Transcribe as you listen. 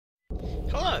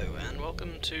Hello, and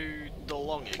welcome to The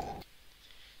Longing.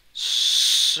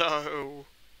 So,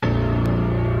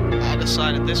 I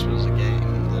decided this was a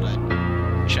game that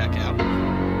I'd check out.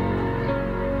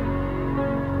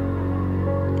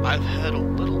 I've heard a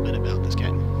little bit about this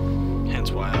game,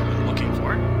 hence why I went looking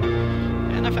for it,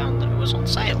 and I found that it was on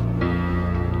sale.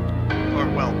 Or,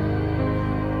 well,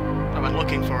 I went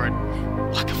looking for it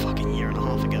like a fucking year and a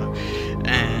half ago,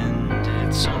 and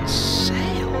it's on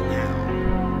sale now.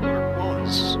 Or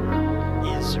is,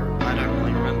 or I don't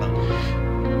really remember.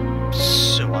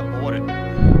 So I bought it.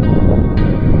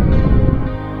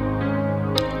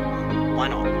 Why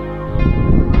not?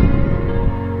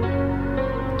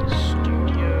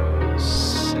 Studio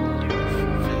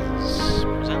Celluviz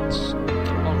presents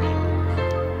The Longing.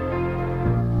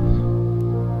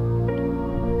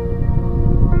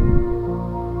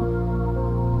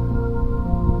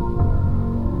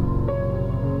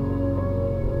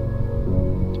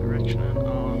 Direction and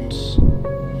art.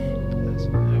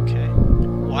 Okay.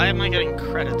 Why am I getting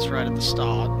credits right at the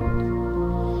start?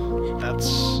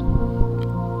 That's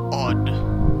odd,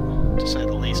 to say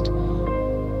the least.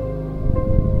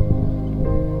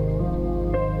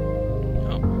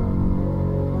 Oh.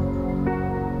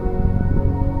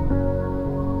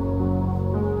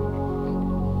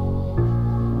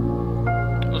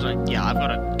 Was I? Yeah, I've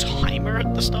got a timer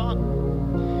at the start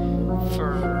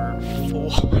for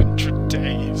 400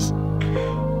 days.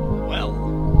 Well,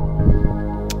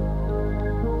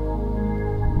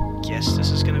 guess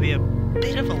this is going to be a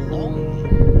bit of a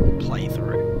long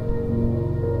playthrough.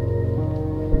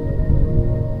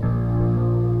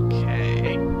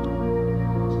 Okay.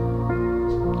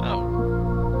 Oh.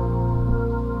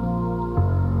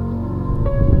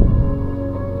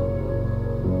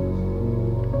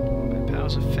 My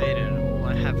powers have faded. All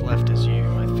I have left is you,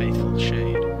 my faithful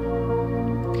shade.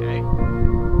 Okay.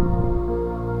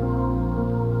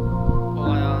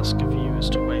 All I ask of you is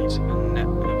to wait and never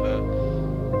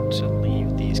to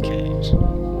leave these caves.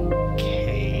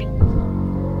 Okay.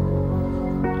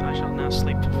 I shall now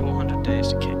sleep for 400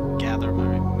 days to gather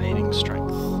my remaining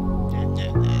strength.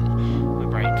 My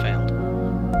brain failed.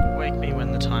 Wake me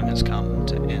when the time has come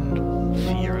to end all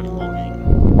fear and longing.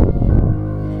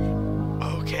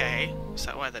 Okay. Is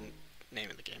that why the name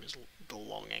of the game is The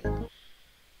Longing?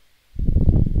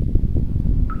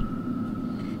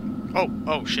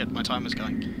 Oh shit, my timer's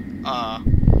going.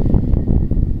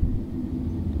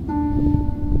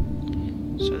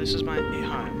 So this is my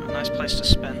home, a nice place to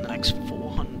spend the next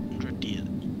 400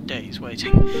 days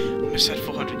waiting. I almost said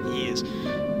 400 years.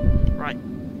 Right,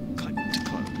 click to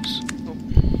close. Oh.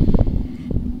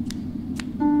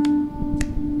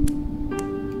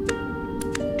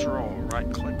 Draw, right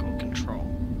click or control.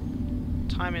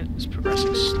 Time is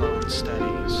progressing slow and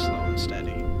steady, slow and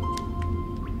steady.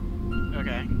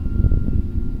 Okay.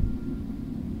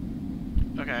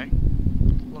 Okay.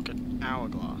 Look at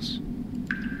hourglass.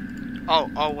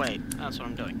 Oh wait, that's what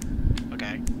I'm doing.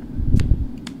 Okay.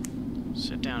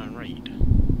 Sit down and read.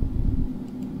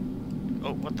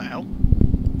 Oh, what the hell?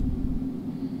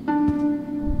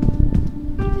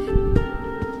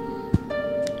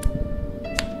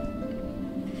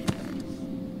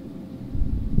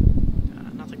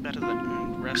 Nothing better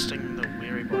than resting the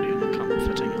weary body on a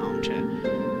comforting armchair.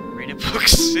 Read a book,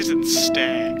 sit and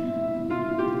stare.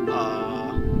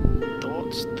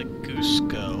 Thoughts, the goose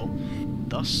girl.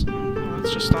 Thus,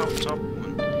 let's just start with the top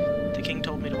one. The king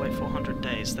told me to wait 400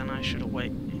 days, then I should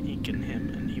awaken him,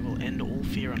 and he will end all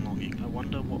fear and longing. I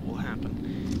wonder what will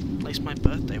happen. At least my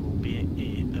birthday will be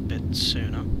a bit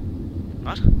sooner.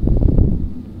 What?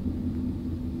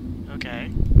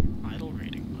 Okay. Idle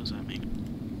reading, what does that mean?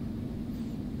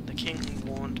 The king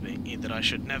warned me that I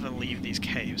should never leave these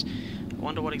caves. I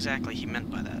wonder what exactly he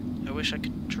meant by that. I wish I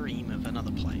could dream of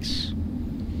another place.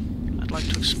 I'd like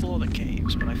to explore the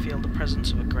caves, but I feel the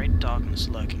presence of a great darkness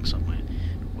lurking somewhere.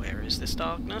 Where is this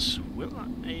darkness? Will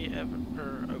I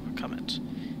ever overcome it?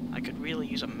 I could really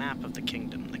use a map of the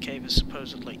kingdom. The cave is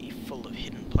supposedly full of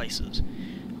hidden places.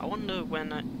 I wonder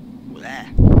when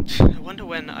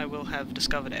I will have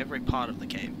discovered every part of the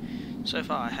cave. So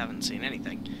far I haven't seen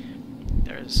anything.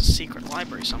 There is a secret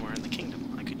library somewhere in the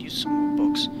kingdom. I could use some more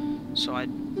books. So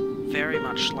I'd very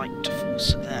much like to...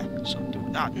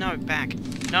 no, back.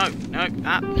 No.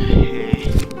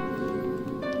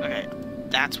 Okay,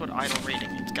 that's what idle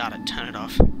reading means. Gotta turn it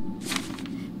off.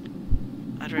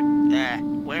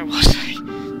 Where was I?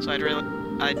 So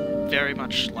I'd very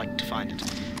much like to find it.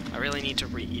 I really need to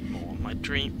read more. My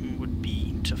dream would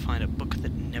be to find a book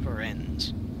that never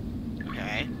ends.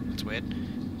 Okay, that's weird.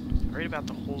 I read about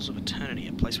the Halls of Eternity,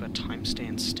 a place where time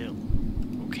stands still.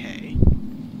 Okay.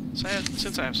 So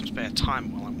since I have some spare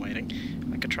time while I'm waiting,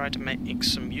 I could try to make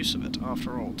some use of it.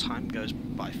 After all, time goes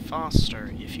by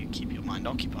faster if you keep your mind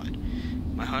occupied.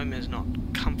 My home is not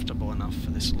comfortable enough for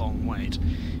this long wait.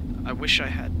 I wish I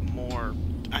had more...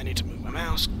 I need to move my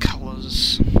mouse.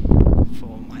 Colours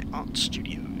for my art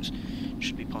studios.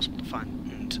 Should be possible to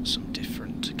find some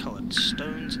different coloured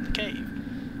stones in the cave.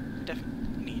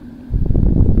 Definitely need...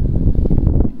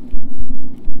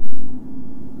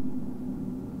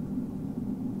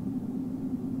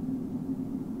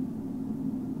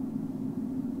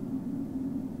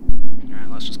 Alright,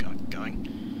 let's just go going.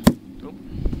 Oh.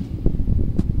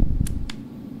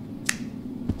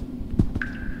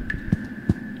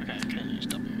 Okay, I can use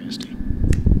WSD.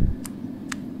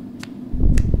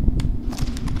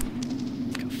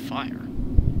 Like a fire.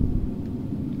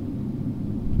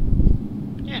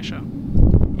 Yeah, sure.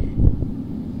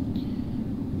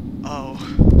 Oh.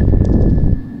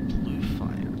 Blue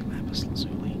fire, lapis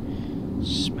lazuli,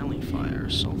 smelly fire,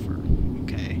 sulfur.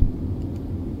 Okay.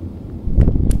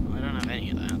 Well, I don't have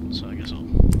any of that, so I guess I'll...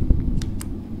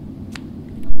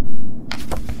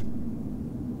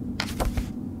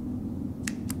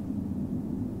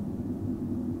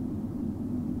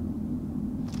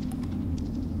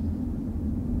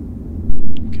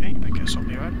 Okay, I guess I'll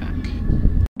be right back.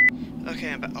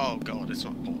 Okay, I'm back. Oh god, it's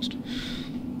not paused.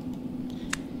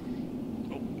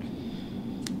 Oh.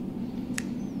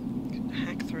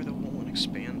 Hack through the wall and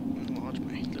expand and enlarge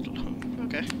my little home.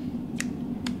 Okay.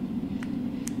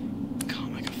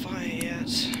 Can't make a fire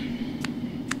yet.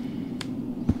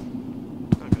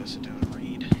 I'm gonna sit down and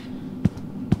read.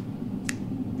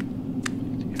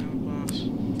 The hourglass.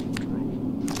 Draw.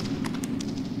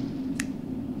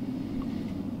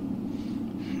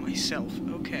 Myself.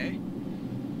 Okay.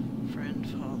 Friend,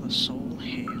 father, soul,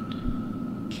 hand,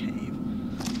 cave,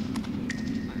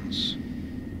 mouse.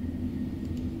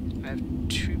 I have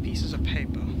 2 pieces of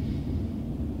paper.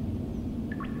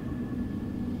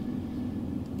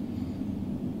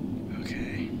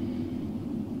 Okay.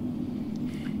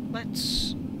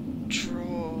 Let's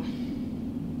draw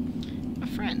a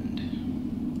friend.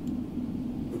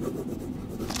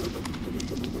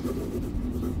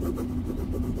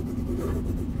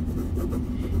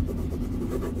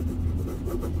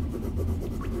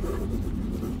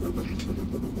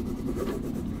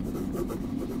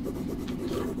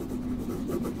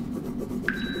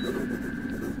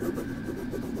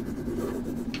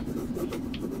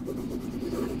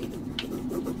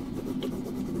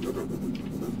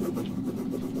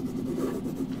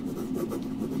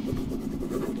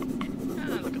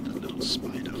 Look at that little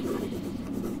spider.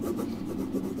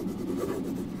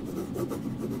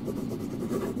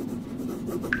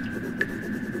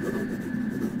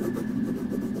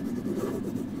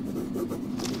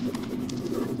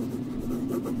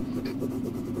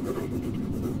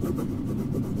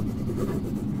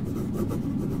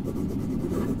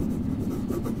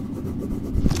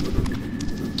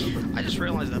 I just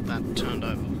realized that that turned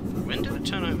over. When did it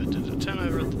turn over? Did it turn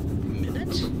over at the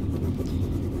minute?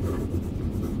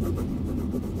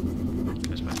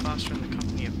 Goes by faster in the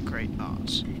company of great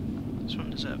arts. This one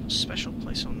deserves a special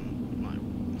place on my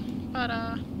wall. But,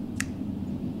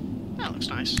 that looks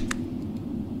nice.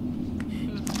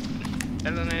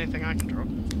 Better than anything I can draw.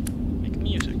 Make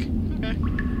music. Okay.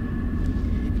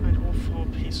 Find all 4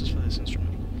 pieces for this instrument.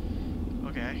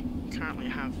 Okay. Currently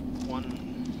have 1.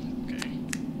 Okay.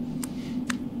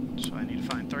 So I need to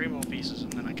find 3 more pieces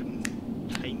and then I can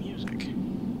play music.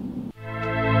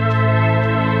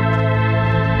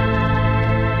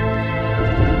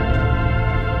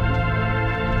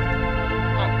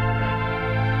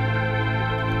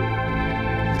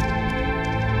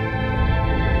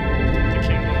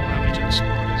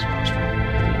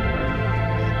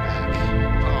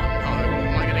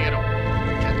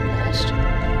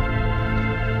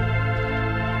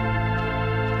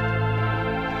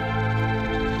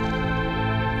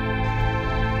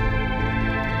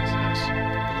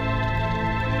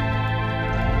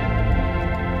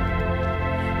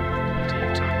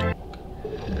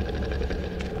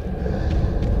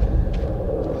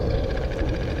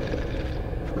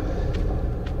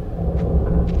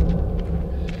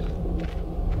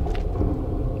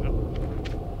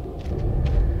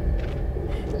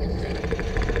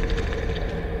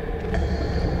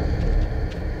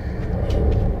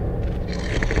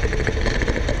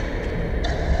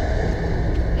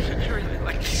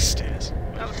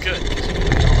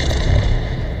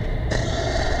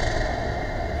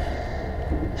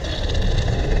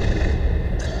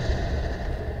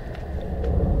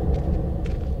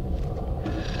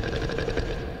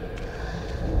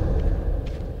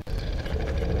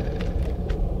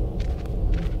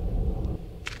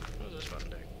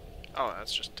 that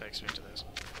just takes me to this.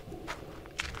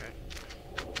 Okay.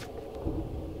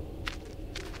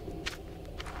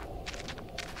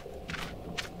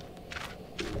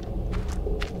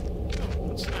 Oh,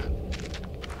 what's that?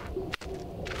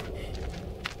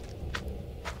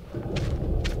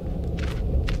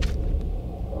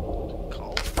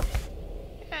 Coal?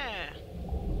 Yeah!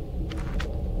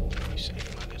 You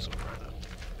saved my little brother.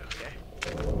 Okay.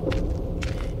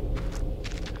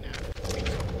 And now, green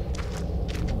coal.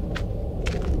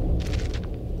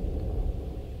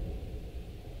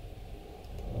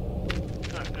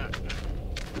 No.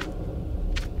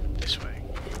 This way.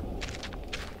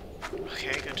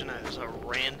 Okay, good to know. There's a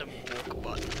random walk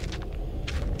button.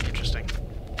 Interesting.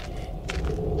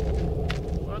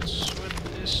 What's with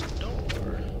this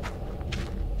door?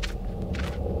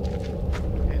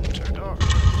 Enter door.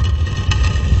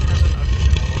 Hasn't opened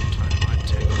in a long time, might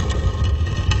take.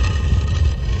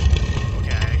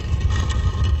 Okay.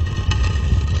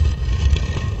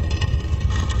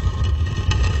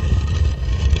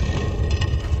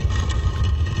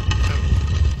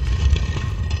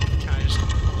 Can I just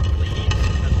leave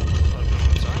and open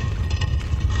outside?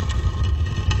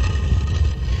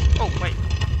 Oh, wait.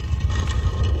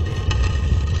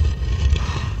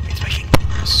 It's making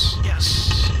progress. Yes.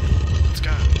 Let's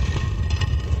go.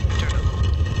 Enter it.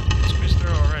 Squeeze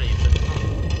through already,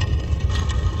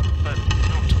 but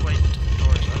not to wait until the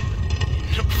door is open.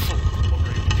 No full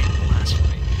glory would be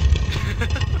blasphemy.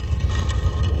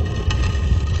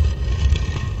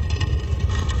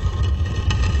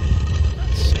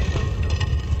 Let's save up the door.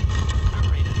 Can't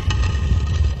read it.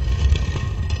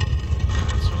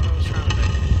 That's what I was trying to do.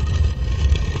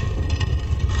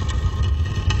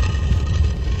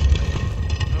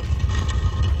 Nope.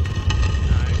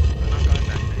 No, we're not going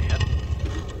back there yet.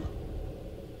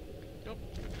 Nope.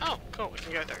 Oh, cool, we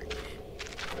can go there.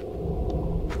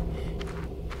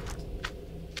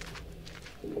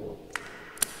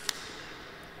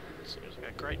 Seems like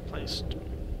a great place to...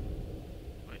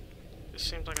 Wait, this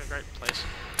seems like a great place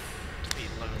to be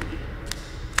lonely.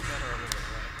 Gotta remember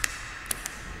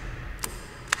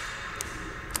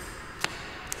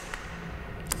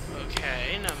the way.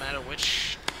 Okay, no matter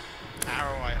which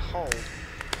arrow I hold,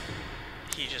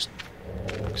 he just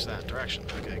walks that direction.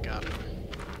 Okay, got it.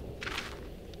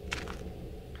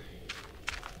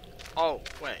 Oh,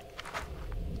 wait.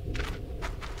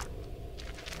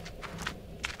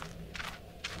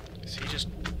 Is he just...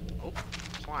 Oh,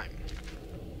 climb.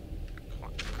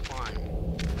 Climb.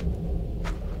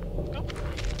 Oh,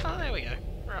 oh, there we go.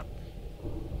 We're up.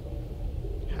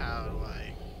 How do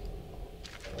I...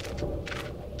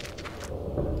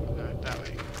 No, that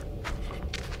way.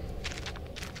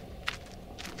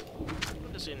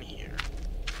 What is in here?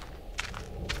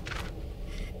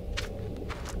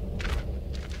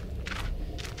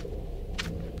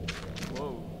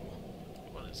 Whoa.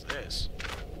 What is this?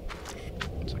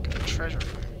 It's like a treasure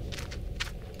room.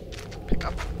 Pick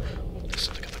up. Oh, there's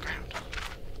something on the ground.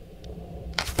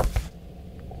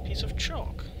 Piece of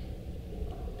chalk.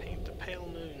 Paint the pale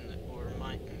moon that will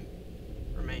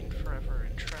remain forever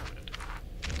enshrouded.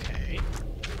 Okay.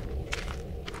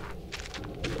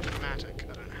 Matic.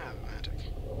 I don't have a matic.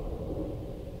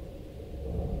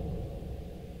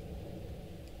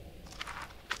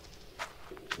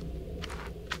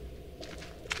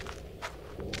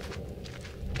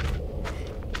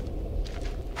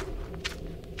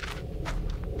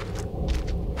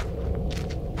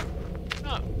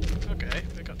 Oh, okay.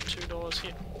 We got $2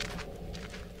 here.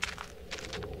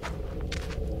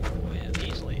 Oh yeah,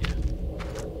 these lead.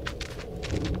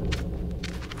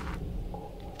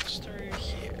 What's through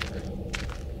here?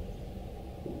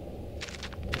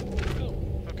 Oh,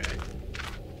 okay.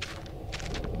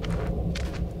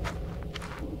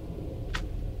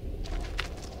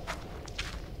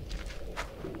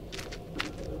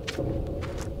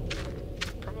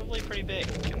 Probably pretty big,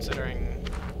 considering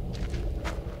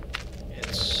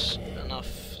it's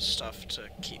enough stuff to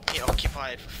keep me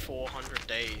occupied for 400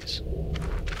 days.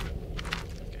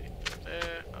 Okay,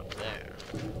 there, up there.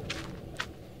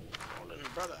 Golden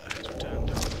brother has returned.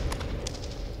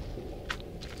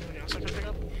 Anything else I can pick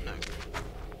up? No.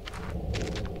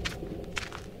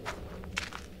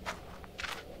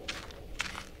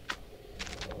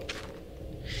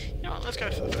 You know what, let's go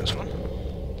for the first one.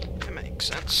 That makes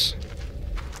sense.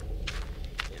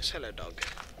 Yes, hello dog.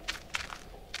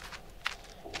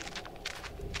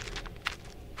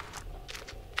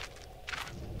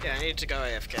 Yeah, I need to go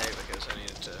AFK because I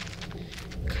needed to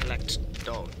collect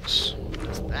dogs. What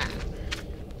is that?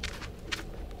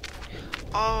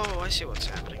 Oh, I see what's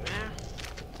happening there.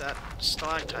 That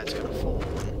stalactite's gonna fall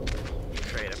and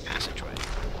create a passageway.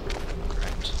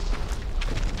 Correct.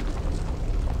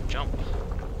 jump.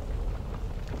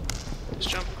 This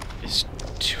jump is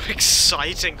too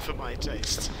exciting for my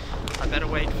taste. I better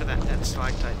wait for that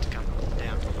stalactite to come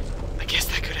down. I guess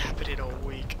that could happen in a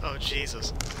week. Oh,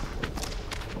 Jesus.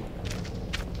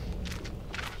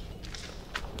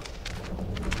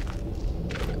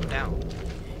 Go down.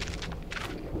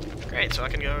 Great, so I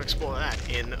can go explore that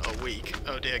in a week.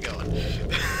 Oh dear God.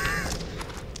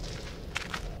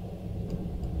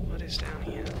 What is down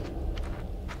here?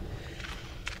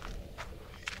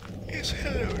 Yes,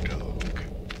 hello, dog.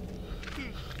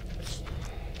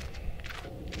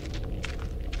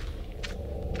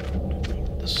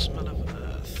 The smell of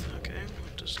earth. Okay,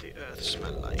 what does the earth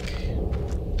smell like?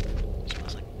 It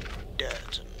smells like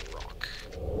dirt and rock.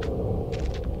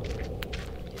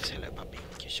 Yes, hello, puppy.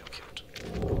 You're so cute.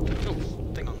 Oh,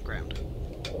 thing on the ground.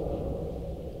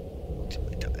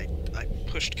 I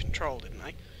pushed control, didn't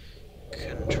I?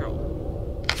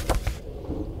 Control.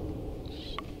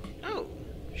 Oh,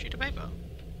 sheet of paper.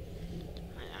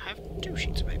 I have 2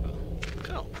 sheets of paper.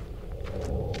 Cool.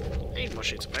 I need more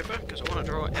sheets of paper because I want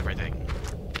to draw everything.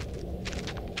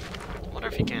 I wonder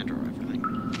if you can draw everything.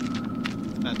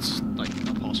 That's like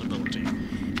a possibility.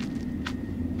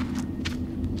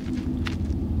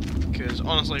 Because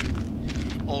honestly,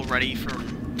 already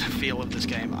from the feel of this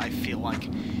game, I feel like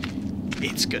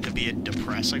it's going to be a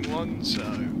depressing one, so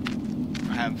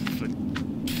I have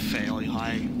fairly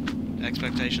high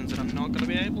expectations that I'm not going to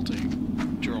be able to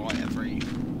draw every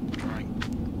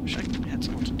drawing. Wish I had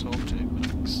someone to talk to, but I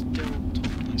can still talk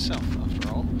to myself after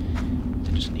all.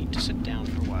 I just need to sit down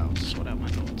for a while to sort out my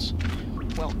thoughts.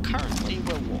 Well, currently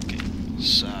we're walking,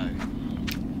 so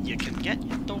you can get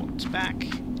your thoughts back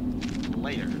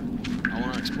later. I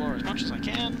want to explore as much as I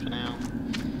can for now.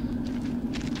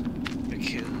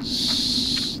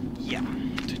 Because, yeah,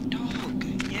 the dog,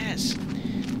 yes.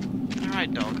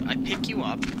 Alright, dog, I pick you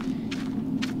up,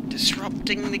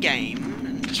 disrupting the game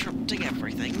and disrupting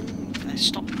everything. I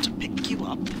stop to pick you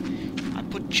up. I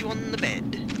put you on the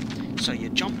bed, so you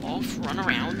jump off, run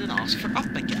around, and ask for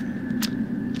up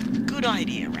again. Good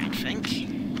idea, Ratfink.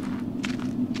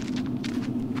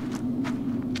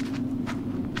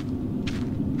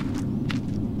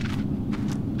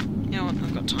 You know what?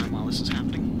 I've got time while this is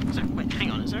happening. Wait,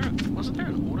 hang on. Wasn't there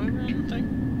an auto run thing?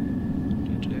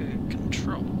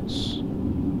 Controls.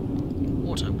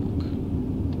 Auto walk.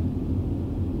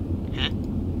 Huh?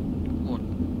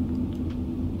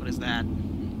 What is that?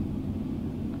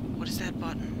 What is that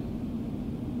button?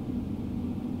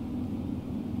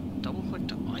 Double click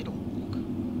to idle walk.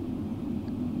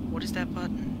 What is that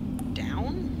button?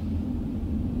 Down?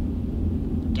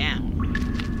 Down.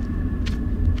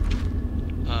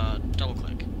 Double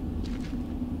click.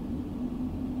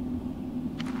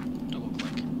 Double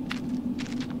click.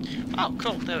 Oh,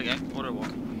 cool. There we go. Auto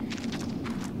walk.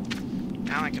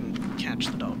 Now I can catch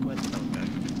the dog. Where'd the dog go?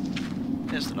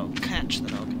 There's the dog. Catch the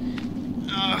dog.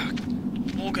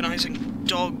 Organising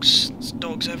dogs. There's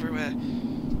dogs everywhere.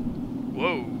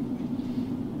 Whoa.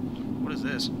 What is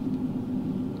this?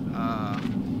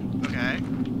 Okay.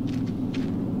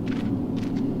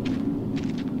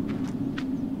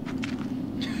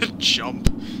 Jump.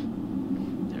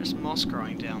 There's moss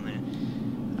growing down there.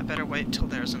 I better wait till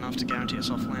there's enough to guarantee a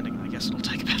soft landing. I guess it'll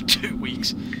take about 2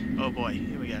 weeks. Oh boy,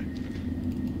 here we go.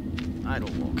 Idle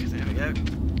walk, there we go.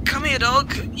 Come here,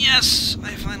 dog! Yes!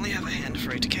 I finally have a hand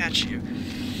free to catch you.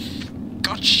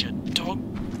 Gotcha, dog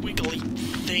wiggly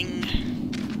thing.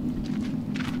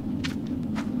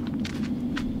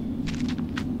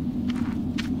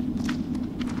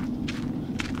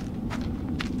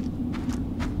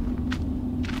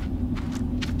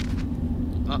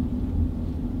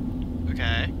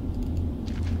 Okay.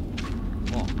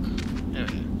 Walk. There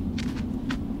we go.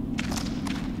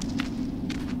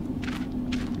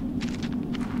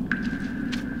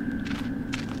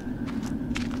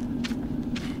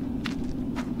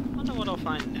 Wonder what I'll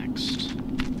find next.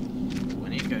 We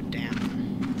need to go down.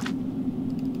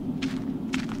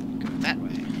 Go that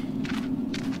way.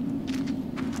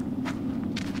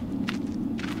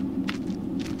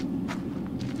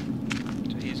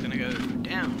 So he's gonna go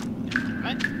down.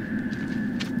 Right?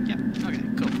 Yep, okay,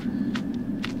 cool.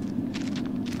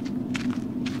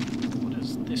 What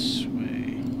is this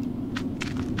way?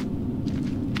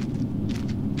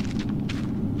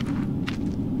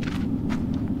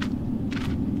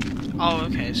 Oh,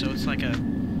 okay, so it's like a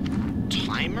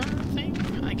timer thing,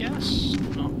 I guess?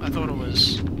 No, I thought it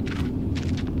was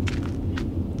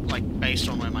like based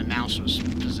on where my mouse was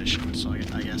positioned, so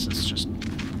I guess it's just...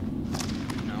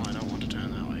 No, I don't want to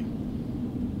turn that way.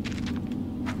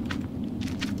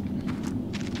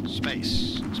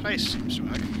 Space. Space seems to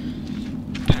work.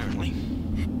 Apparently.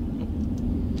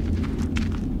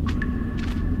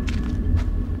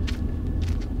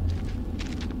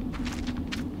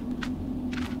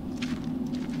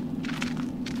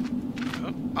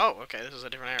 okay, this is a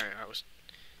different area. I was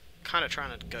kind of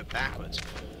trying to go backwards.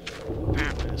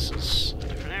 Apparently this is a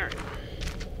different area.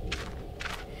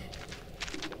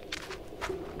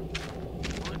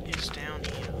 What is down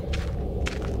here?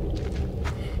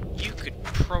 You could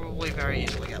probably very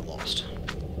easily get lost.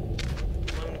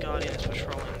 Lone Guardian is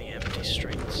patrolling the empty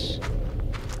streets.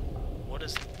 What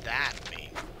does that mean?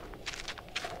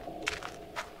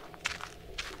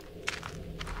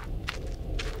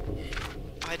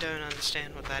 I don't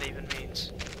understand what that even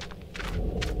means.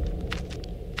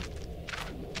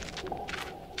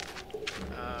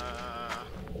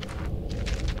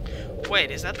 Wait,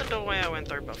 is that the doorway I went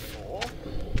through before?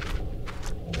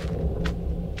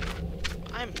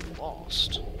 I'm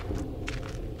lost.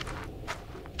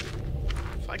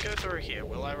 If I go through here,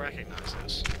 will I recognize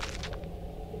this?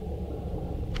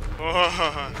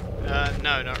 Oh,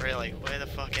 no, not really. Where the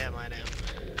fuck am I now?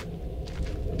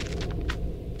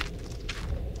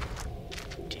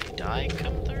 Did I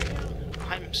come through here?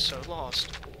 I'm so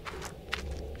lost.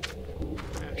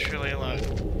 I'm truly alone.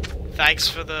 Thanks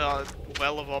for the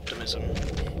well of optimism.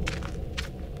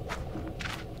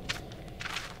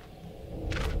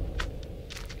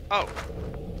 Oh.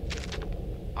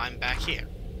 I'm back here.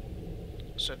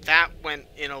 So that went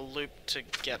in a loop to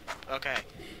get... Okay.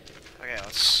 Okay,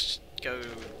 let's go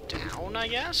down, I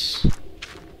guess?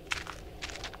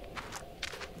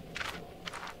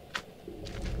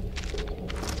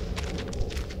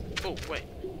 Oh, wait.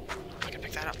 I can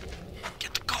pick that up.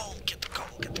 Get the gold! Get the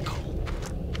gold! Get the gold!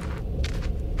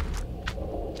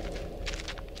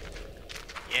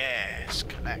 Yes,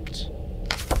 collect.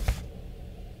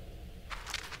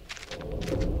 I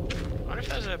wonder if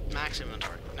there's a max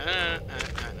inventory. No.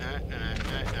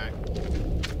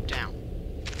 Down.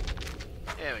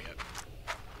 There we go.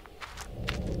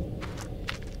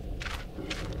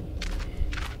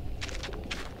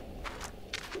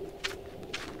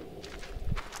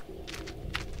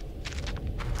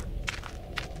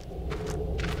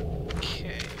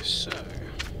 Okay, so...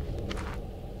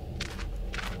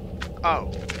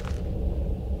 Oh.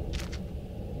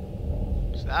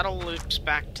 So that all loops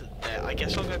back to there. I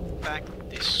guess I'll go back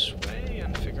this way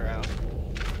and figure out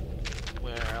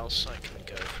where else I can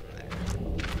go from there.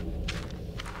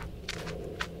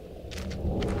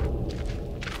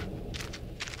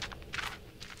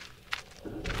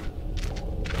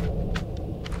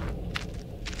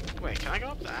 Wait, can I go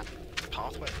up that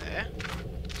pathway there?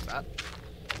 Is that...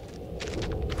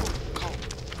 Oh,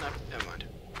 no, never mind.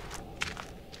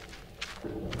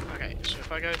 Okay, so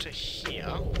if I go to here,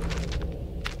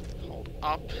 hold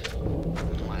up,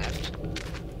 and left,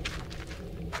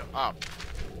 go up.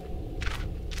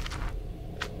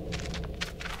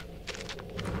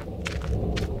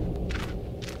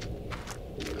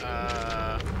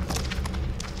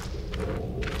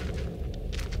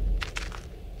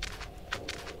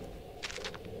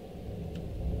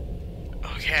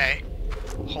 Okay,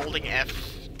 holding F,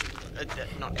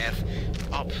 not F,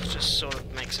 up just sort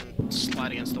of makes him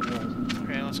slide against the wall.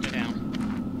 Okay, let's go down.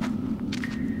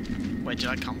 Wait, did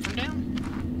I come from down?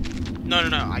 No,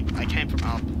 I came from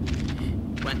up.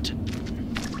 Went to...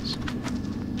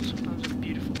 Sometimes a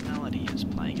beautiful melody is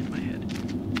playing in my head.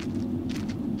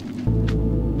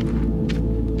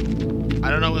 I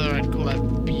don't know whether I'd call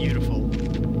that beautiful.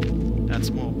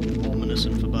 That's more ominous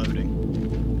and foreboding.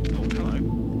 Oh, hello.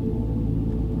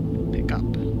 Pick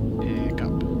up. Pick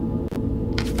up.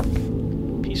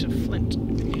 Piece of flint.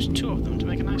 You can use 2 of them to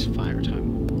make a nice fire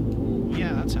totem.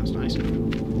 Yeah, that sounds nice.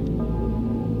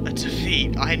 A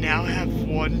defeat. I now have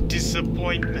 1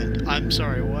 disappointment. I'm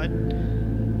sorry, what?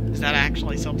 Is that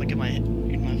actually something in my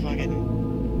fucking...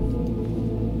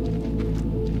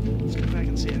 Let's go back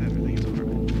and see if everything is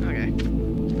alright. Okay.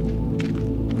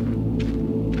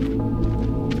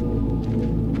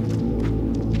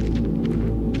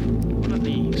 What are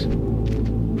these?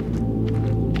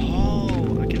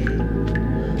 Oh, I can...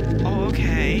 Oh,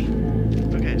 okay.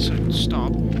 Okay, so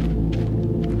stop.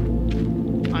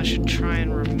 I should try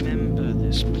and remember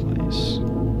this place.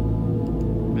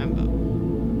 Remember.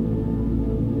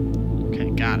 Okay,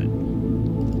 got it.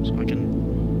 So I can...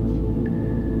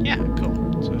 Yeah, cool.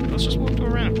 So let's just walk to a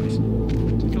random place.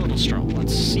 Take a little stroll.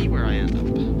 Let's see where I end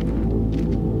up.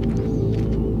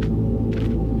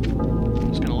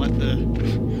 Just gonna let the...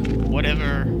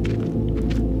 whatever...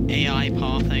 AI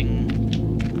pathing...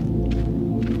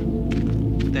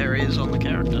 there is on the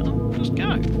character. Just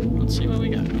go. Let's see where we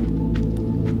go.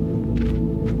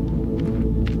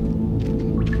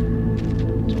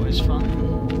 Fun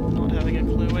not having a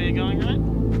clue where you're going, right?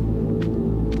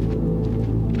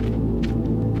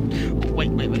 Oh, wait,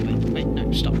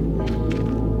 no, stop.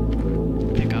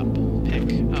 Pick up.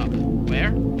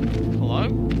 Where? Hello?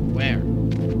 Where?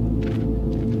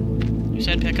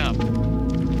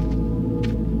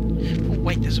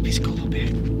 wait, there's a piece of coal up here.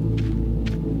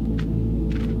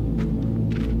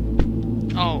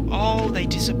 Oh, they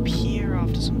disappear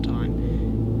after some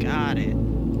time. Got it.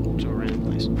 To a random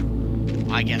place.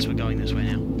 I guess we're going this way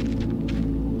now.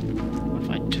 What if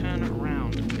I turn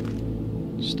around?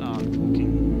 Start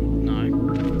walking? No.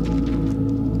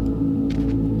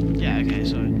 Yeah, okay,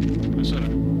 so I sort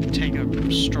of take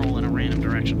a stroll in a random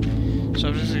direction. So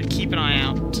I'm just going to keep an eye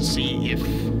out to see if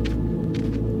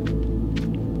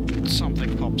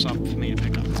something pops up for me to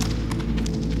pick up.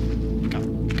 Pick up,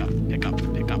 pick up, pick up,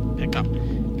 pick up, pick up,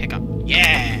 pick up.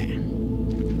 Yeah!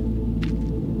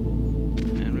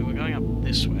 And we were going up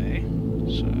this way,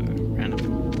 so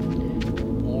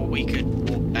random. Or we could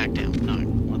walk back down. No,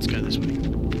 let's go this way.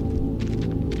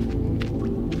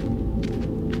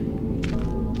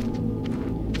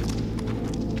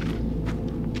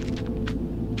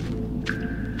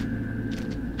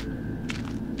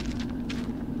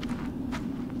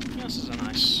 This is a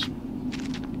nice,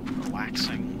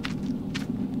 relaxing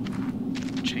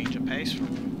change of pace from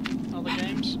other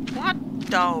games. What?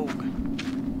 Dog?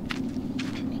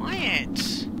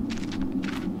 Quiet!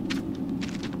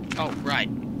 Oh, right.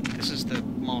 This is the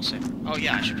mall set. Oh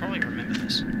yeah, I should probably remember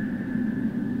this. I'm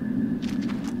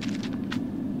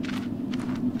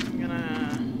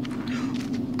gonna...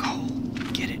 Cole!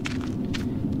 Get it!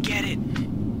 Get it!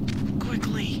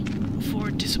 Quickly! Before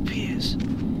it disappears.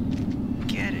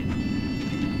 Get it.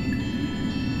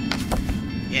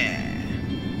 Yeah.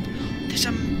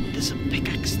 There's a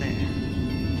pickaxe there.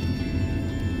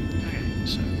 Okay,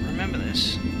 so remember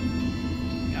this.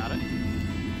 Got it.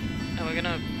 And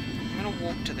I'm gonna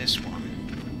walk to this one.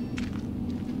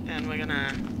 And we're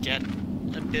gonna get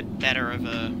a bit better of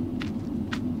a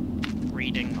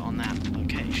reading on that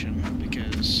location,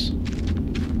 because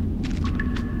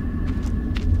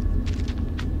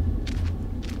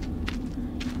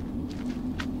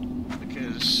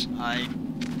I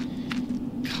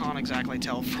can't exactly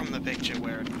tell from the picture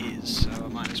where it is, so I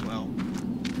might as well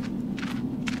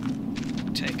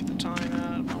take the time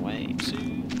out of my way to,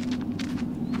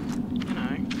 you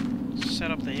know,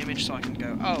 set up the image so I can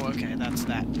go, oh, okay, that's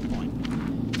that point.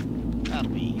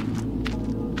 That'll be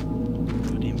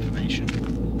good information.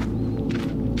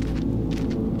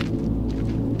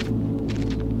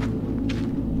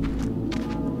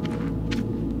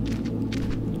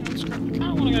 That's great. I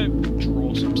kind of want to go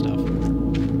draw some stuff.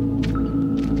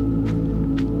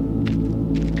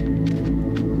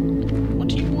 What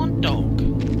do you want, dog?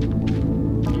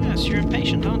 Yes, you're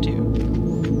impatient, aren't you?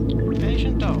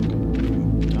 Impatient dog.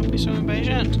 Don't be so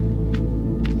impatient.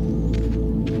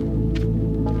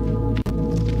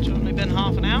 It's only been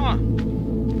half an hour.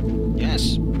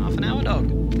 Yes, half an hour, dog.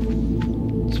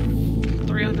 It's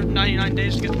 399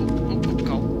 days to get... Oh,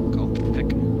 Cole,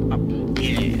 pick up.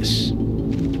 Yes.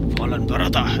 Fallen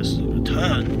brother has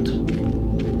returned.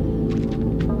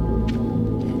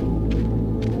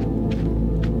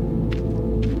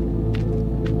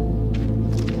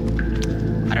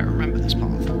 I don't remember this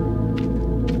path.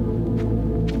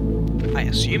 I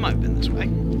assume I've been this way.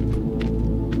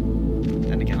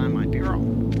 Then again, I might be wrong.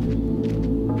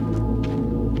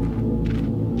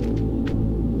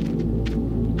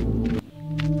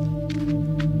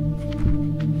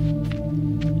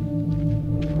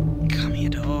 Come here,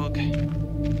 dog.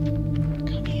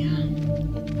 Come here.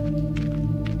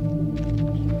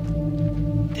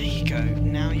 There you go.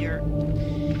 Now you're...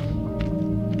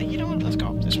 You know what? Let's go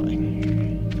up this way.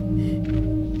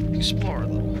 Explore a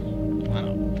little. Why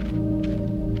not?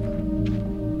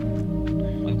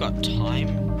 We've got time.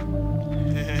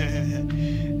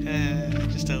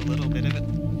 Just a little bit of it.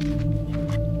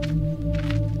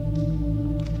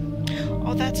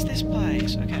 Oh, that's this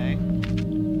place. Okay.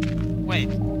 Wait.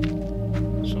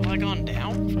 So have I gone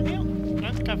down from here? I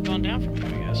don't think I've gone down from here,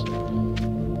 I guess.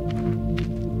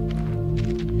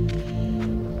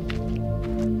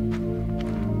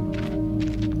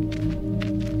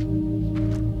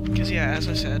 Because, yeah, as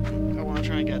I said, I want to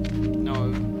try and get...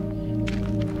 No.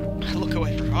 I look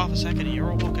away for half a second and you're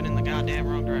all walking in the goddamn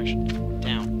wrong direction.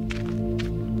 Down.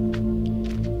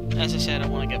 As I said, I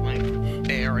want to get my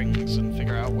bearings and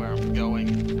figure out where I'm going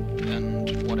and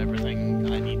what everything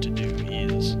I need to do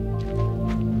is.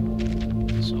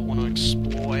 So I want to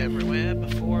explore everywhere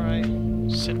before I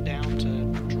sit down to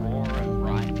draw and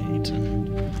write and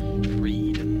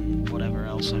read and whatever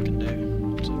else I can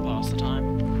do to pass the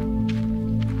time.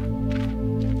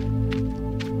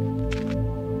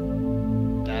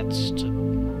 That's to...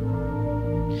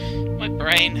 My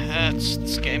brain hurts.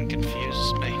 This game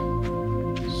confuses me.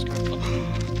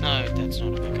 No, that's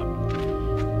not a pickup.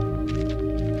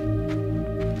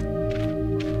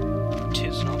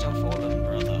 Tis not a fallen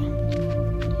brother.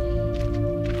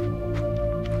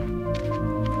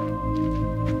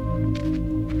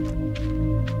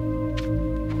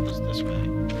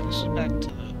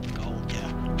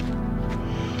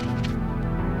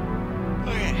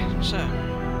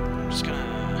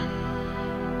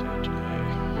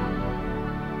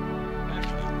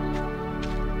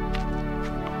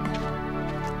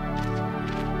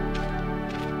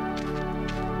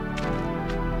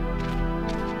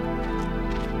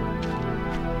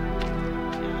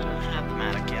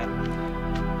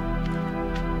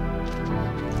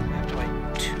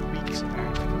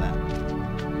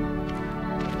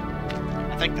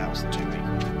 past the two people.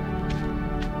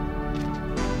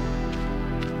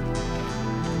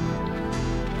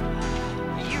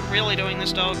 Are you really doing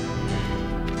this, dog?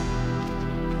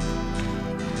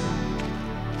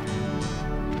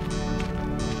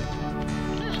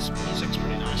 Yeah, this music's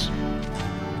pretty nice.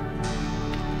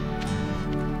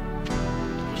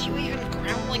 What are you even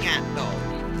growling at, dog?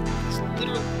 It's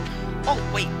literally... Oh,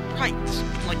 wait, right, there's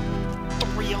like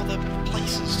 3 other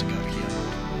places to go here.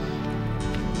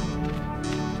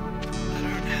 I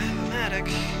don't have a medic.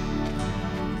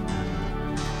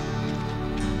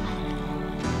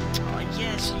 Oh,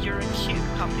 yes, you're a cute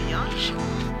puppy, aren't you?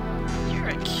 You're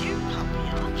a cute puppy,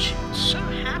 aren't you? So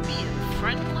happy and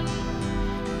friendly.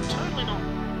 Totally not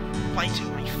biting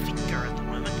my finger at the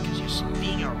moment because you're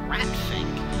being a rat thing.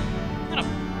 I'm gonna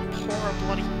pour a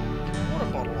bloody water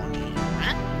bottle on you,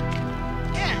 rat.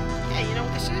 Yeah, you know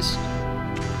what this is?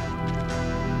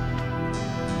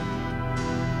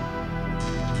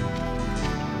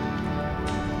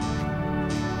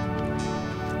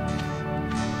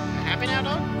 Happy now,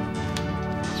 dog?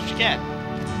 That's what you get.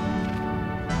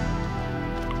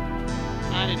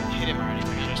 I didn't hit him or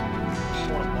anything, I just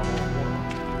poured a bottle of water.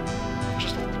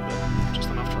 Just a little bit. Just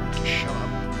enough for him to shut up.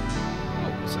 Oh,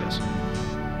 what's this?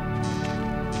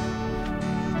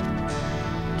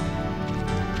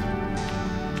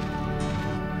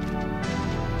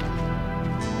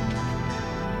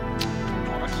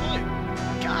 Not a clue.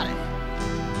 Got it.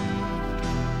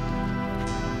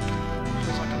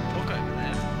 There's like a book over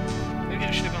there. Maybe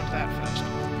I should have gone to that first.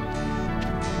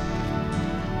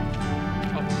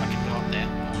 Oh, I can go up there.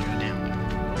 I'll go down there.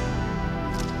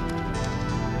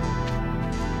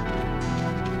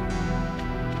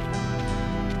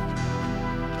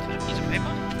 Is that a piece of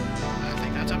paper? I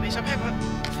think that's a piece of paper.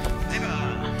 Paper.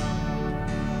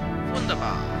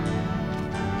 Wunderbar.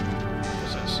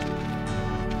 What's this?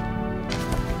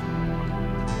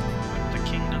 The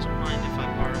king doesn't mind if I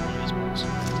borrow one of his books.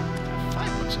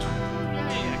 5 books now.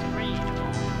 Yay, I can read.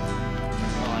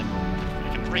 Well, I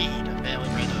can read. I barely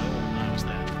read it all when I was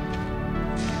there.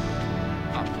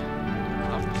 Up.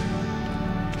 Up.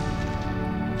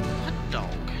 What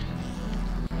dog?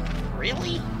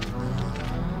 Really?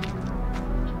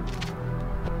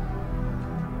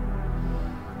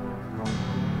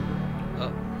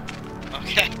 Oh.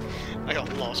 Okay. I got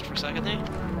lost for a second there.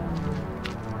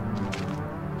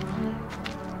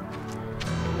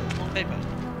 On paper.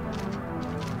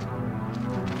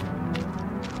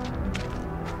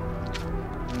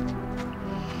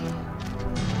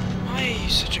 Why are you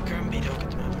such a grumpy dog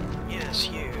at the moment? Yes,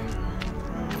 you.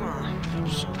 Mwah, you're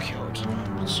so cute,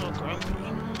 but so grumpy.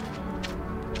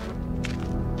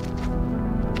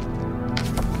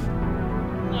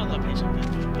 Another piece of paper.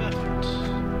 Perfect.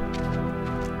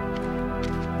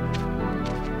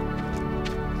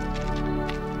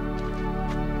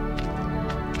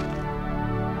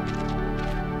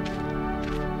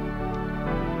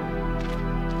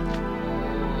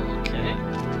 Okay.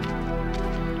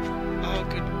 Oh,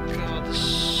 good God, there's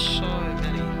so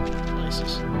many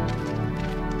places.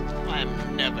 I am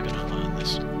never gonna learn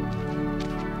this.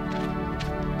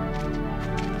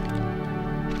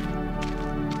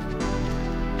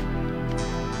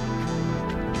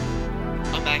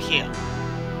 I'm back here.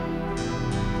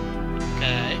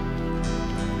 Okay.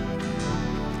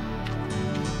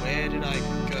 Where did I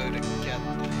go to get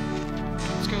there?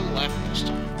 Let's go left this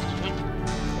time.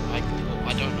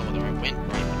 I don't know whether I went right,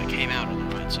 but I came out on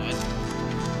the right side.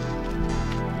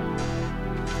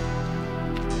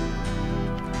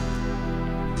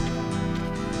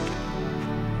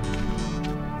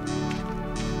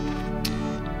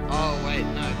 Oh wait,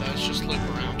 no, those just loop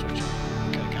around to each other.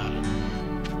 Okay, got it.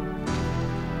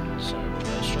 So we'll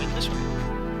go straight this way.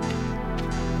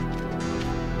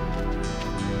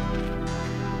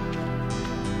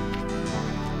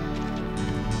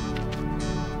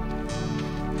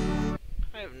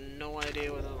 I have no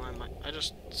idea whether my mic... I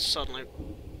just suddenly...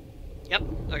 Yep,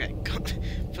 okay.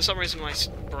 For some reason my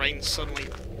brain suddenly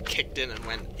kicked in and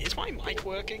went, is my mic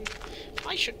working?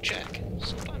 I should check.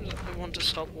 Sometimes I want to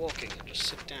stop walking and just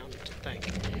sit down to think.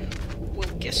 Well,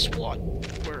 guess what?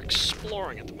 We're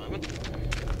exploring at the moment.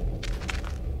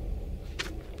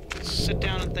 Sit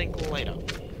down and think later.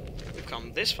 We've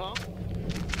come this far.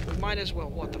 We might as well...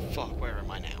 What the fuck? Where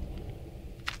am I now?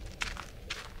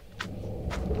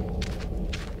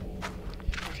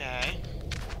 Okay.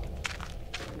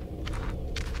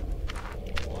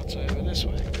 What's over this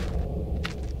way?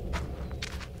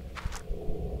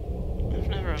 I've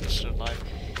never understood life.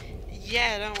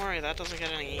 Yeah, don't worry, that doesn't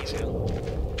get any easier.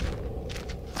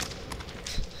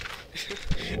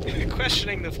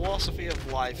 Questioning the philosophy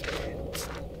of life.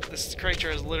 This creature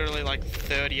is literally like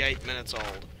 38 minutes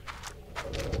old.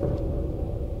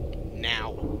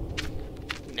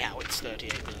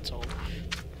 28 minutes old.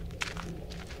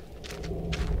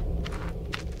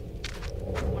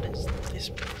 What is this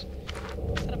piece?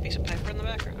 Is that a piece of paper in the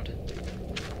background?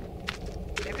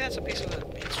 Maybe that's a piece of an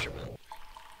instrument.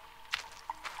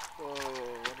 Whoa,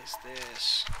 what is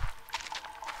this?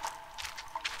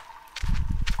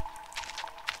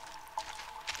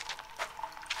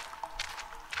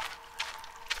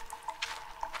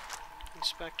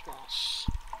 Inspect moss.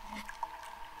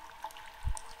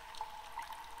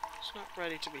 It's not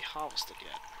ready to be harvested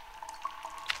yet.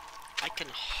 I can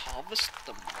harvest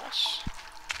the moss?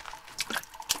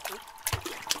 Oop.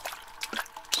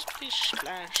 Splish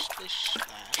splash, splish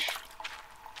splash.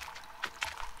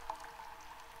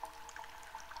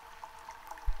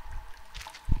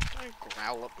 Don't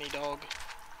growl at me, dog.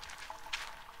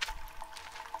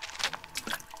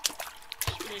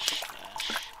 Splish splash.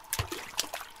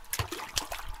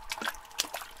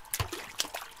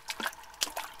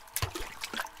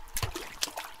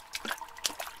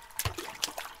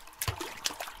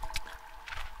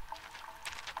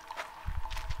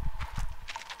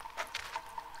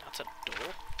 That's a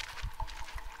door.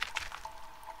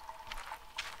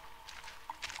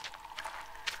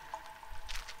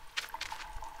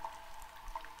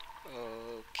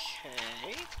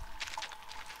 Okay.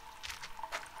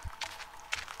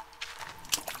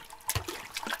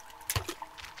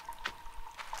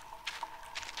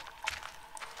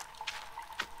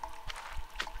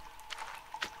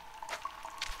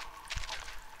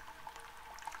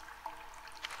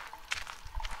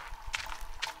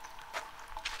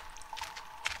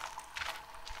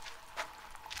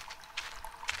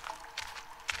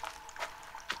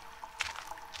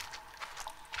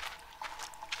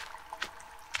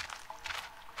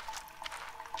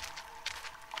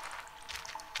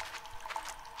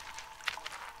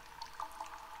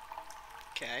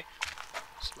 Okay,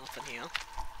 there's nothing here.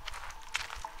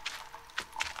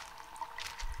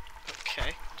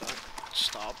 Okay, don't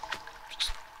stop.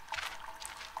 Just,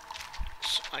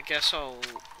 so I guess I'll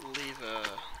leave a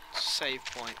save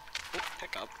point. Oh,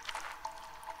 pick up.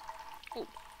 Oh,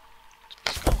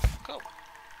 let's go.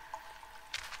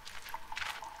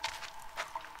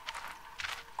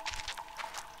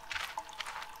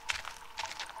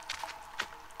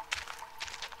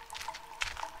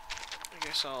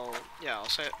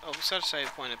 I'll set a save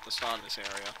point at the start of this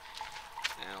area,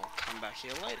 and I'll come back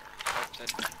here later and hope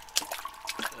that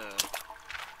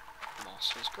the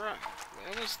moss has grown.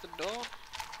 Where was the door?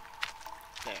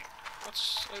 There.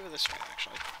 What's over this way,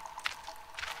 actually?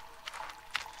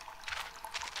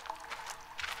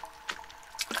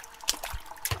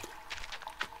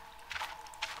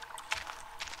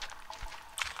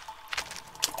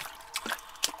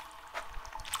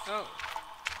 Oh.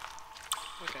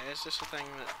 Okay, is this a thing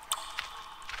that...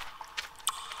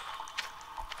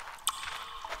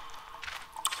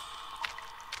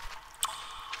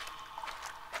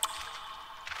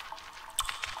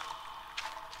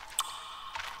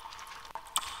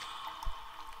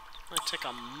 Might take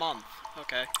a month.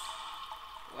 Okay.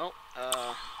 Well,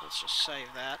 let's just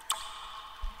save that.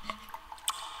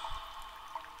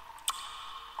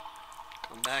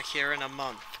 Come back here in a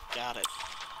month. Got it.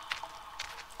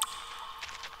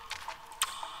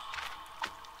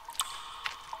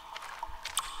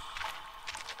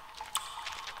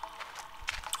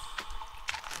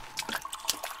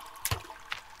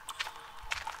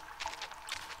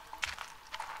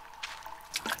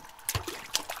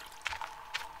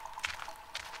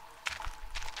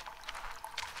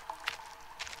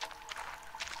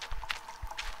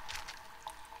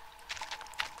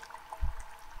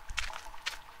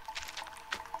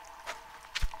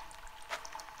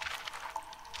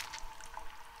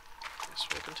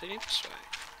 We'll continue this way.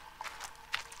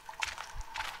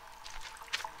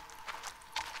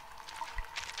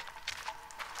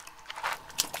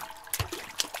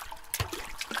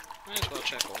 Might as well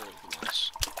check all of the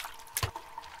moss.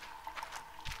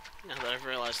 Now that I've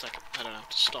realized I don't have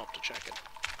to stop to check it.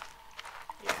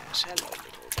 Yes, hello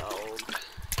little dog.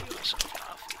 You are so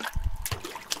fluffy.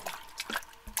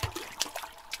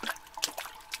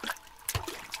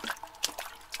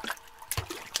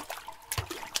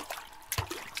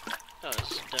 Oh,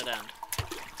 this is a dead end.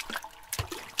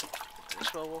 Might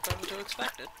as well walk over to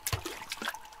inspect it.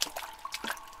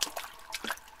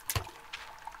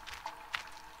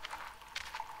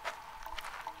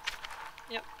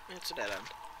 Yep, it's a dead end.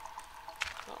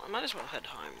 Well, I might as well head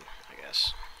home, I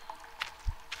guess.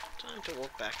 Time to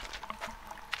walk back home.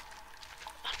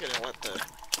 I'm gonna let the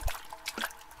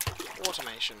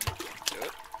automation do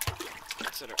it.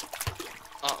 Consider.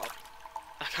 Uh-oh.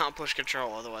 I can't push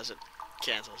control, otherwise it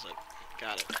cancels it.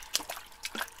 Got it.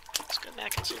 Let's go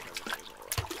back and see if everything's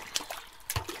alright.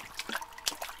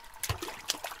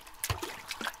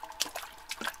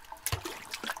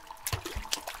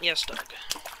 Yes, Doug.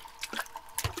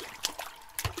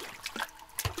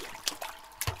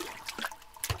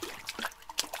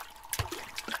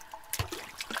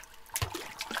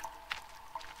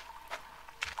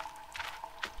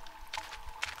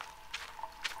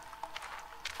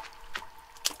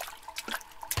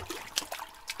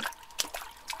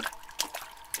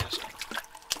 Yes, Doug.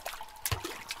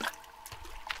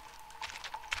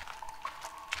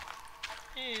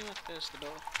 Hey, look, there's the door.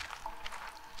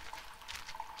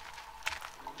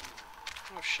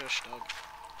 Oh, shush, Doug.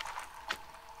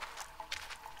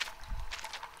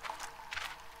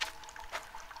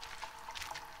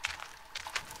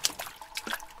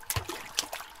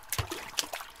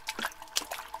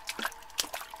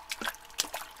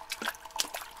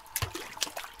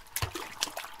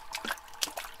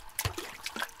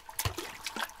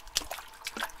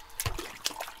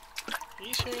 Are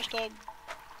you serious, Doug?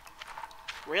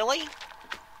 Really?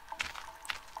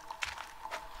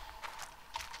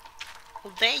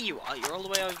 Well, there you are. You're all the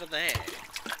way over there.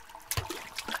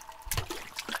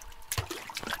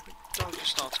 The dog just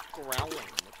starts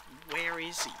growling. Where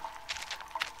is he?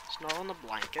 He's not on the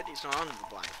blanket. He's not under the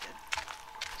blanket.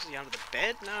 Is he under the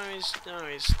bed? No,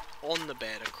 he's on the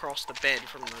bed, across the bed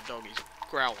from the dog he's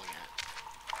growling at.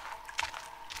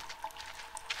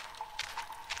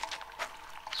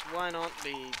 So why not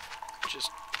be just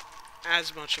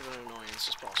as much of an annoyance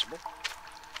as possible?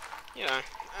 You know,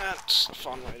 that's a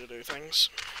fun way to do things.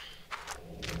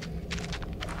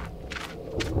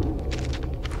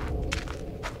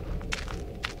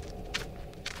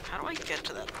 How do I get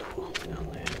to that door down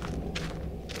there?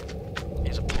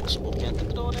 Is it possible to get to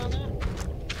the door down there?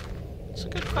 It's a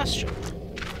good question.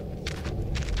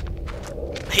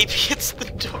 Maybe it's the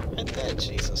door right there,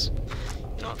 Jesus.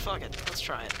 You know what, fuck it, let's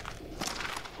try it.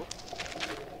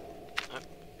 Up,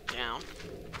 down.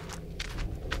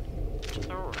 To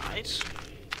the right.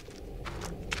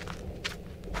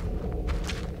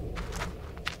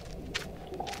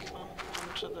 Come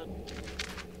to the...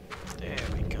 There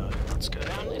we go. Let's go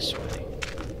down this way.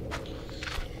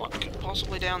 What could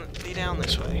possibly be down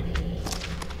this way?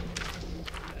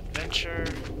 Adventure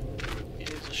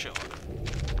is ashore.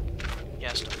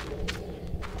 Yes, Doug.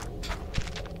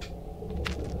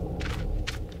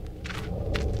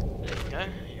 There you go. Are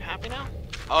you happy now?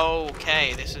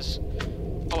 Okay, this is...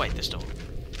 Oh wait, this door.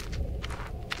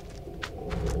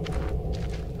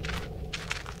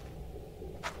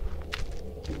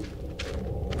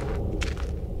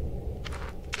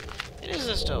 It is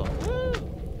this door. Woo!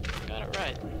 Got it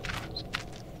right.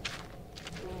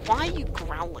 Why are you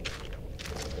growling at me?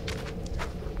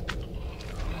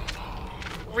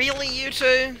 Really, you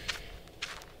two?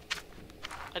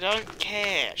 I don't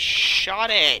care. Shut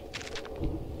it.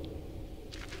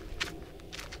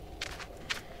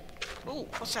 Ooh,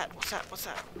 what's that? What's that? What's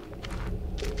that?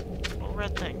 Little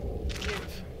red thing.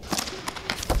 Give.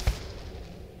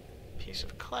 Piece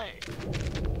of clay.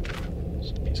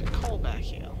 There's a piece of coal back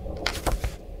here.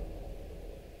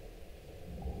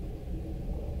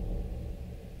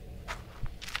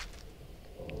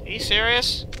 Are you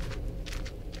serious?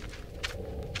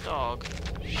 Dog,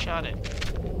 shut it.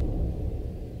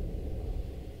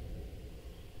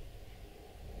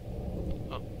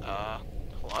 Oh,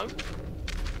 hello?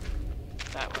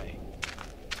 That way.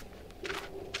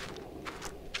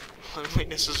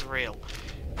 Loneliness is real.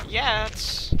 Yeah,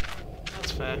 that's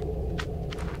fair.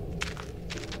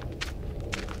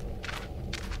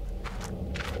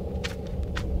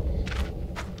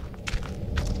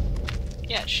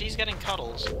 Yeah, she's getting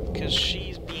cuddles, because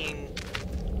she's being...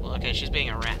 Well, okay, she's being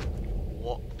a rat.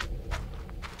 What?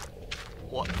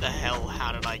 What the hell?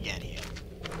 How did I get here?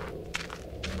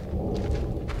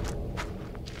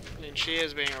 I mean, she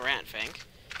is being a rat, Fink.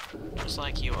 Just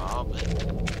like you are, but...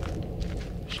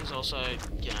 She's also,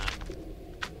 you know...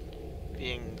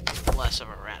 being less of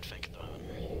a rat, Fink at the moment.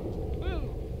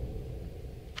 Woo!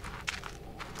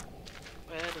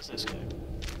 Where does this go?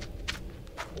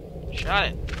 Shut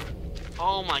it!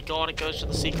 Oh my god, it goes to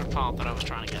the secret path that I was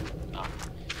trying to get up.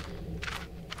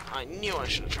 I knew I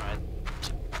should have tried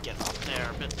to get up there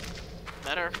a bit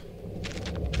better.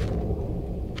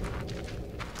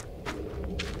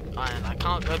 And I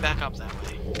can't go back up that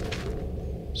way.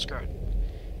 Screw it.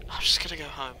 I'm just gonna go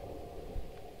home.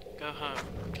 Go home.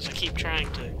 Because I keep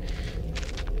trying to.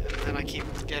 And then I keep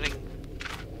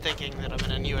thinking that I'm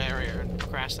in a new area and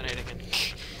procrastinating and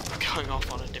going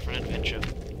off on a different adventure.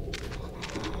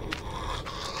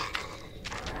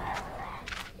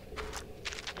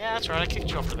 Yeah, that's right, I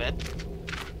kicked you off the bed.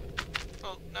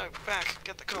 Oh, no, back.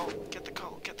 Get the coal, get the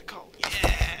coal, get the coal.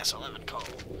 Yes, 11 coal.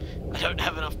 I don't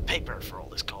have enough paper for all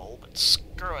this coal, but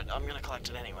screw it, I'm gonna collect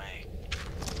it anyway.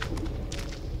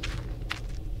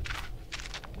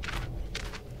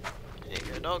 There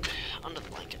you go, dog. Under the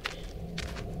blanket.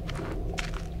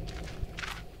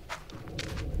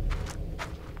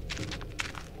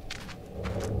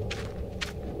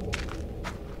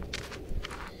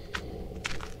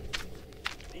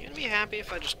 Are you gonna be happy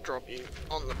if I just drop you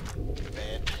on the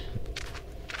bed?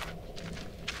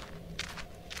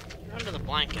 You're under the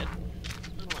blanket.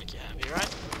 I don't like you happy,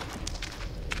 right?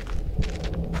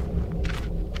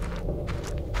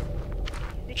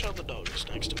 Which other dog is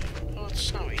next to me? Oh, it's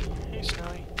Snowy. Hey,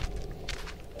 Snowy.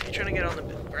 Are you trying to get on the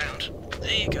ground?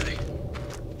 There you go. There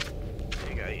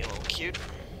you go, you little cute.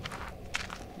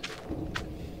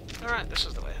 Alright, this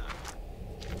is the way home.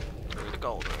 Through the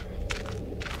gold room.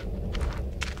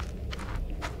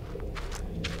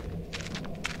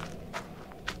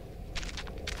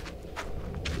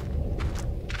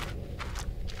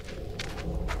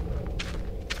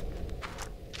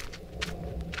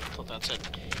 Thought that's it.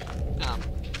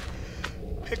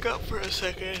 Pick up for a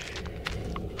second.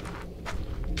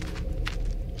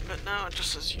 But now it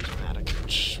just says use Matic,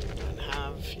 which we don't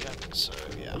have yet, so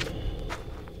yeah.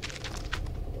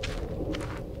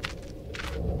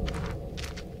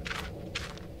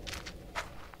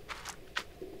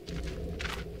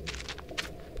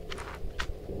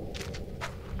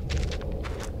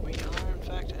 We are in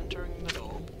fact entering the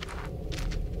door.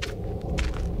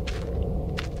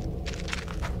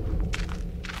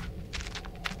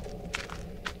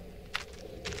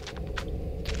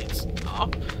 It's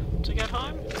up to get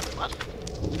home? What?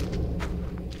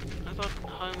 I thought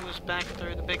home was back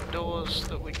through the big doors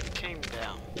that we came through.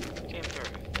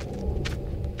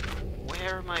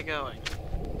 Where am I going?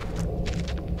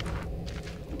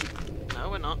 No,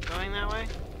 we're not going that way?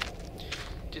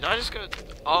 Did I just go...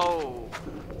 Oh,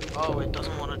 it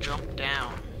doesn't want to jump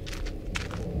down.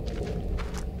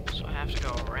 So I have to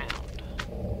go around.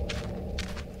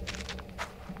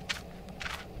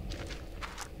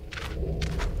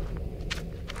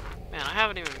 Man, I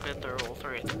haven't even been through all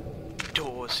three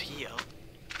doors here.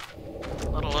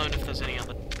 Let alone if there's any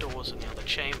other doors in the other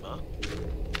chamber.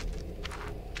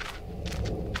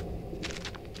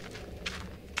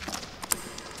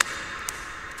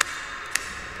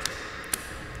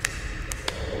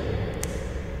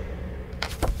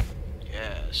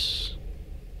 Yes.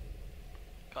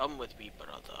 Come with me,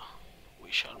 brother.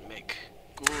 We shall make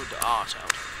good art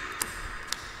out of you.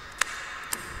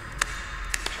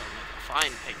 We shall make a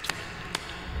fine painting indeed.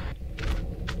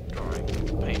 Drawing,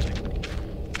 painting.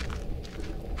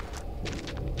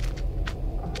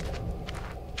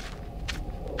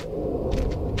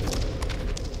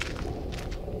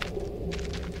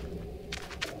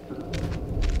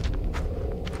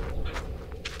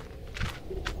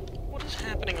 What is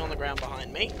happening on the ground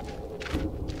behind me?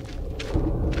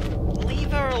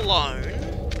 Leave her alone.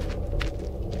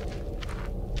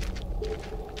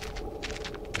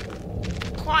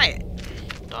 Quiet.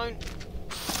 Don't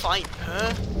fight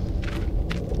her.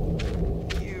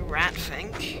 You rat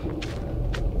thing.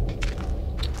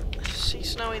 See,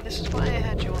 Snowy, this is why I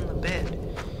had you on the bed.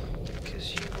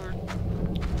 Because you were,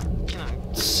 you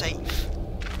know, safe.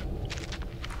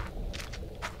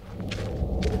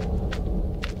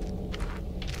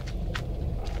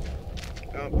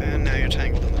 Oh, and now you're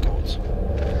tangled in the cords.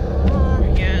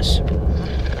 Yes.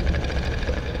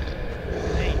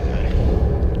 There you go.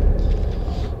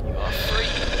 You are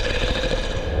free.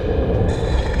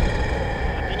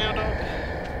 Happy now, dog?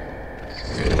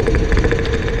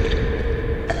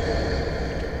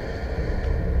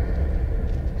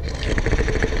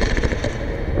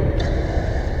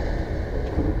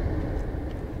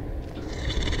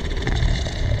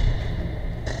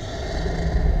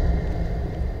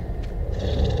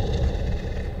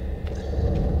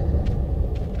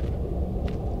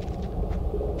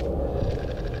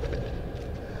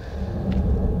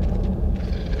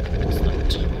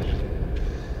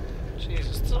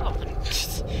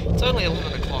 It's only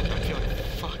 11 o'clock and I'm feeling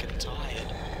fucking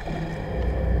tired.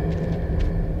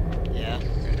 Yeah.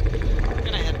 I'm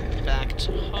gonna head back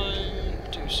to home,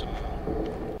 do some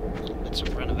little bits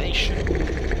of renovation. I'm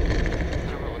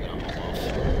really gonna hop off.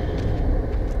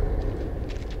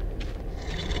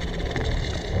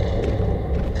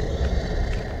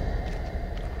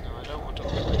 No, I don't want to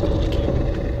look like a monkey.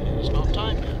 It is not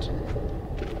time yet.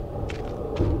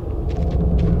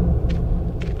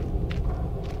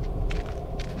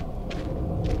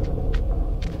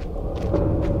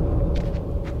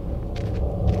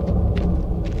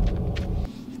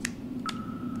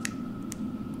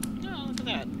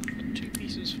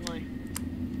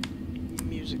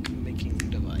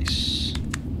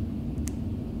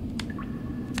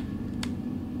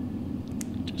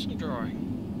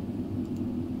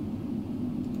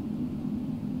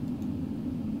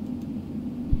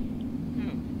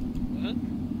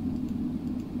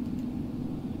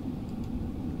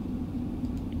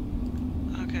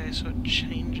 Okay, so it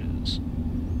changes.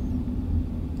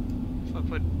 If I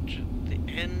put the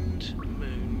end,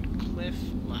 moon, cliff,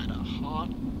 ladder,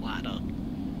 heart, ladder,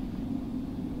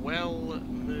 well,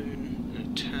 moon,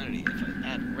 and eternity. If I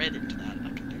add red into that, I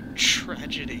can do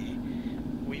tragedy,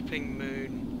 weeping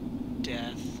moon,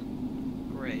 death,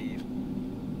 grave,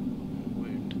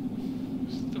 wound.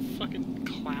 Is the fucking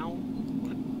clown?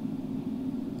 What?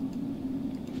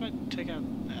 If I take out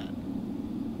that?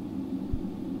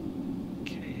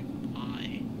 Cave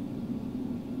eye.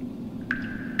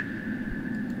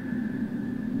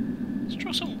 Let's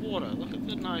draw some water. Look at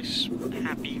the nice,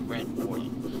 happy red water.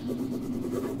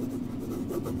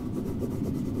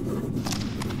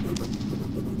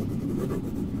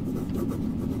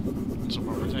 This will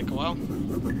probably take a while.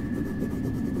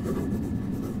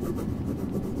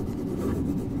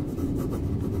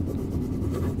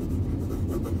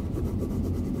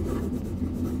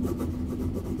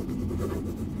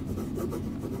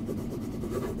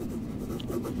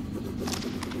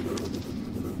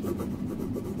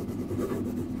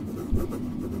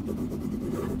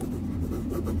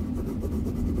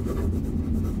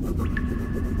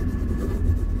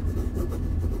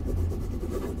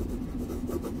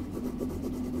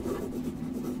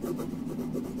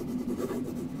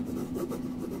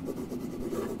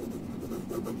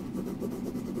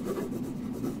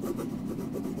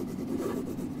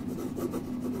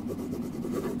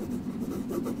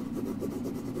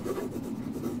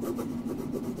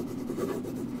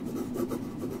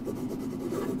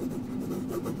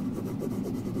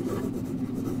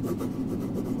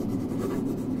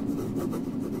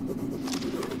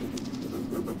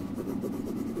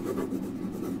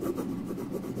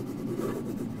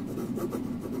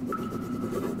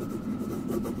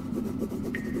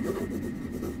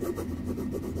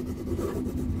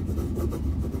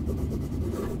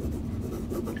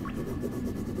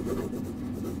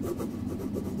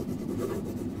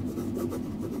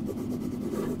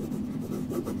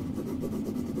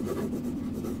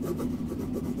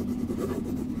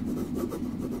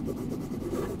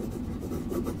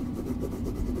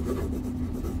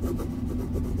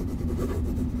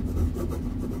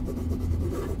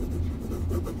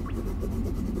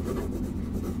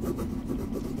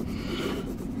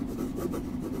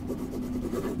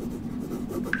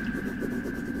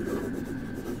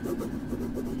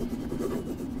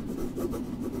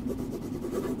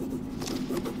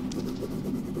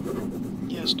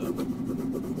 Yes, Doug.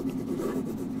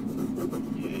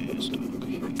 Yes, Doug.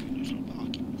 Little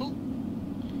barky. Oh!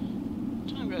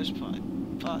 Time goes by.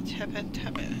 Tepe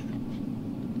Tepe.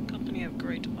 Company of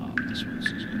Great Art. This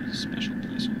one's a special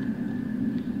place.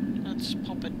 Let's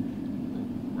pop it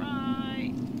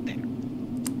right there.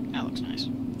 That looks nice.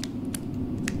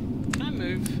 Can I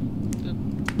move the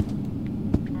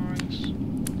drawings?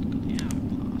 Look at the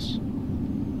hourglass.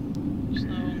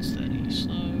 Slow and steady.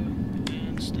 Slow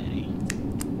and steady.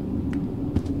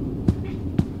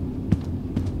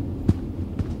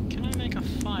 Can I make a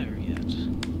fire yet? I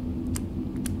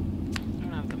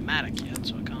don't have the mattock yet,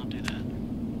 so I can't do that.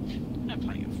 I'm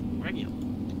playing of regular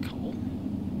coal.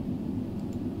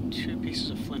 2 pieces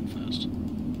of flint first.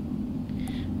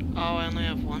 Oh, I only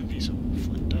have 1 piece of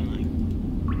flint, don't I?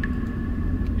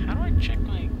 How do I check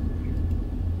my...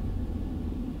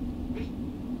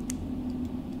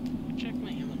 check my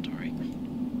inventory?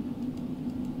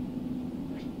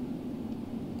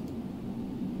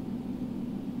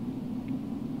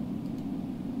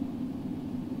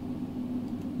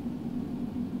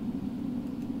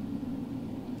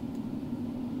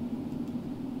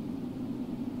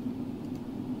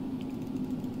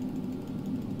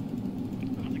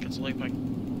 I don't think it's like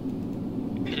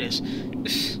it is.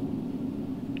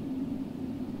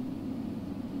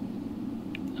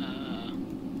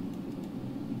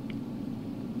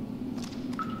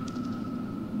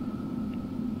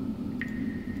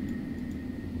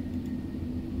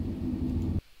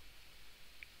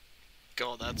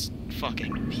 God, that's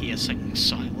fucking piercing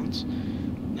silence.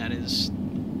 That is...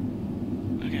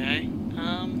 okay,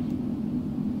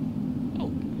 oh,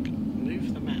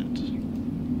 move the mat.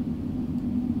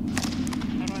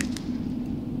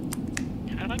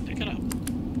 How did I pick it up?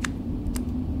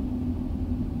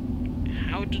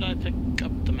 How did I pick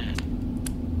up the mat?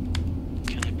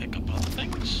 Can I pick up other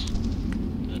things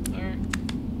that are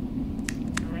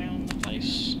around the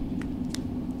place?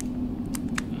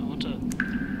 I want to...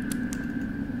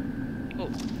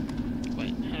 oh,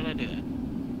 wait, how did I do that?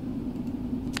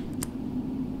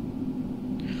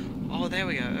 Oh, there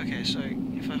we go. Okay, so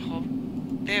if I hover...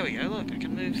 there we go, look, I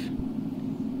can move...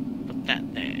 put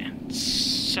that there.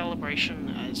 Celebration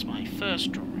as my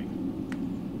first drawing.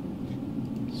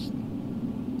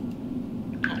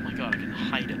 can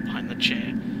hide it behind the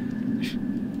chair.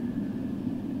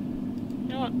 You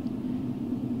know what?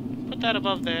 Put that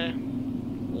above there.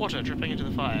 Water dripping into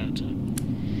the fire to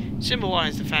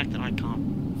symbolize the fact that I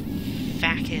can't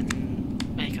fucking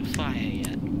make a fire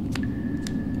yet.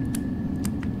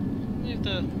 Move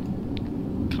the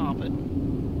carpet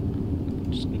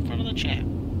just in front of the chair.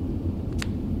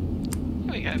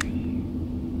 There we go.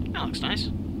 That looks nice.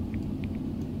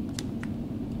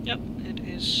 Yep, it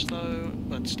is slow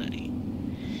but steady.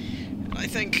 I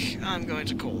think I'm going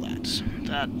to call that.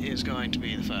 That is going to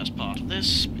be the first part of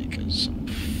this, because I'm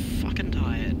fucking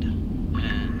tired.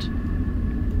 And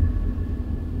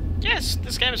yes,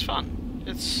 this game is fun.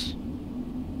 It's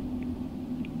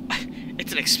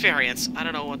it's an experience. I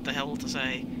don't know what the hell to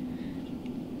say.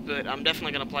 But I'm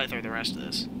definitely going to play through the rest of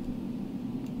this.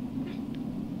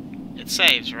 It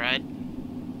saves, right?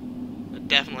 It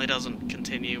definitely doesn't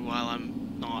continue while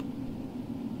I'm not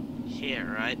here,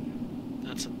 right?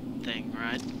 That's a thing,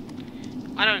 right?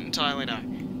 I don't entirely know.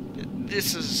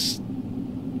 This is...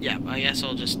 yeah, I guess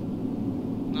I'll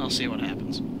see what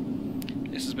happens.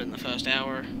 This has been the first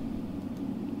hour.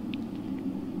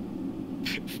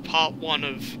 Part 1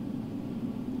 of...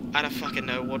 I don't fucking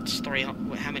know what's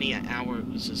how many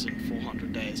hours is in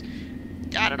 400 days.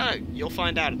 I don't know. You'll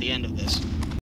find out at the end of this.